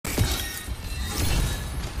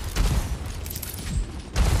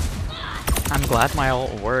glad my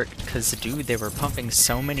ult worked, because dude, they were pumping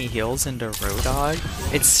so many heals into Rodog,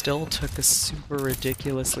 it still took a super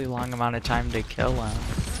ridiculously long amount of time to kill him.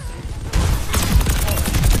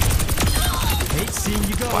 Hate seeing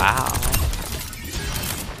you go. Wow.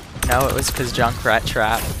 No, it was because Junk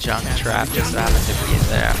Trap just happened to be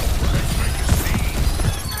there.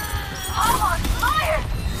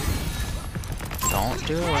 Don't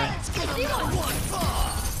do it.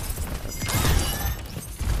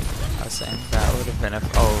 I was saying that would have been if.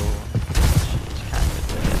 Oh. Kinda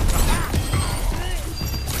did.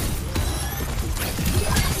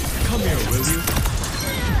 Come here, will you?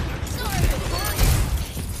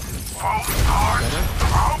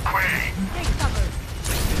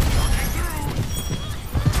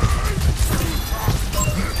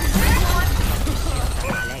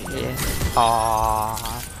 Yeah. Aww.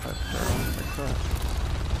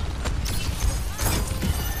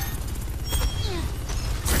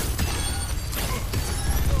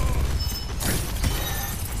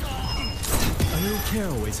 A little care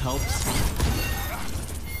always helps.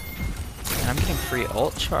 And I'm getting free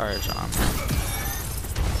ult charge on that.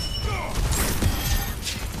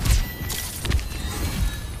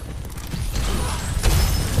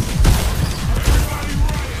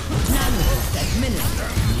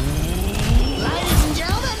 Ladies and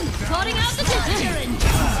gentlemen, plotting out the picture.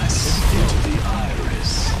 The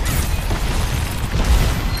iris.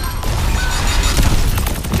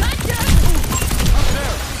 Up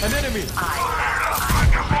there, an enemy.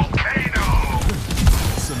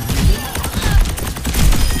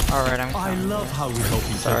 Alright, I'm I love how we help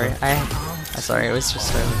each sorry. other. I'm sorry, it was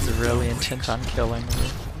just I was really intent on killing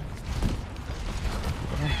me.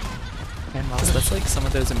 And Miles, that's like some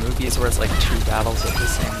of those movies where it's like 2 battles at the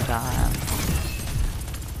same time.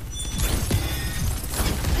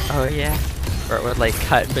 Oh yeah. Or it would like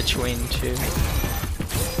cut between 2.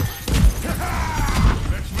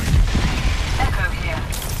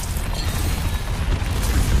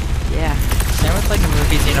 Yeah. Same with like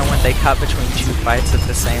movies, you know, when they cut between 2 fights at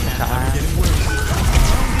the same time.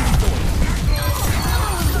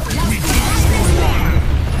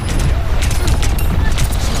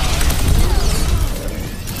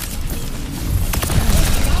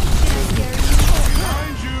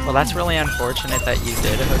 Well, that's really unfortunate that you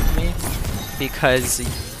did hook me, because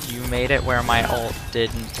you made it where my ult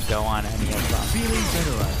didn't go on any of them. Feeling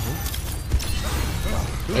better, I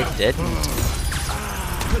hope. It didn't.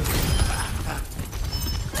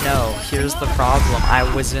 No, here's the problem. I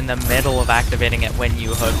was in the middle of activating it when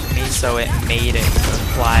you hooked me, so it made it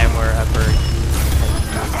fly wherever you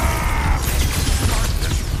hooked me.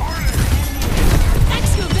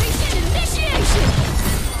 Excavation initiation.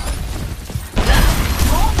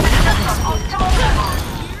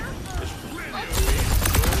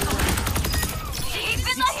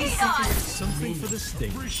 Keeping the heat on. Something for the state.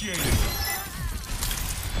 Appreciate it.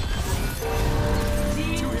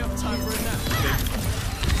 Do we have time for a nap, baby?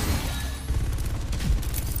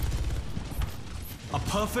 A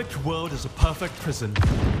perfect world is a perfect prison.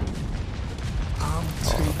 Oh,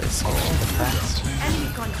 this whole fast.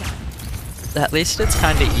 At least it's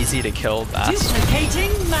kinda easy to kill Bast.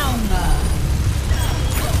 Duplicating Malma.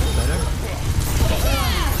 Better?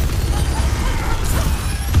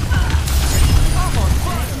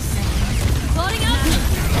 Plotting out.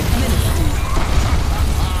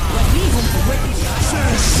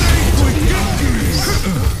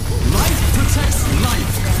 Life protects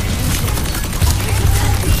life.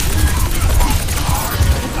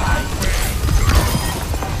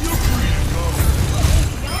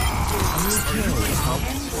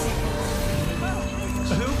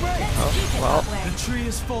 Oh, well, The tree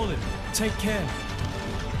is fallen. Take care.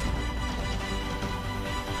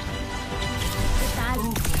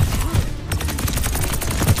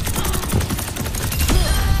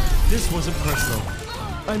 This wasn't personal.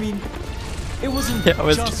 I mean, it wasn't yeah, I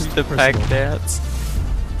was just doing the peg personal. dance.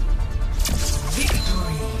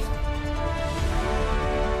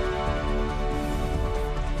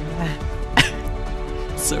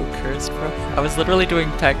 So cursed, bro. I was literally doing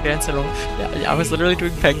peg dance and I was literally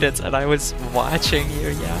doing peg dance and I was watching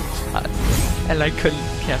you, and I couldn't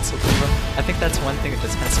cancel the room. I think that's one thing that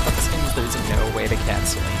just messed up this game is there's no way to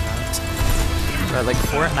cancel emotes. Right, like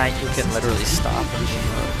Fortnite, you can literally stop the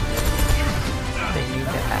emote. They need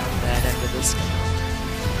to add that into this game.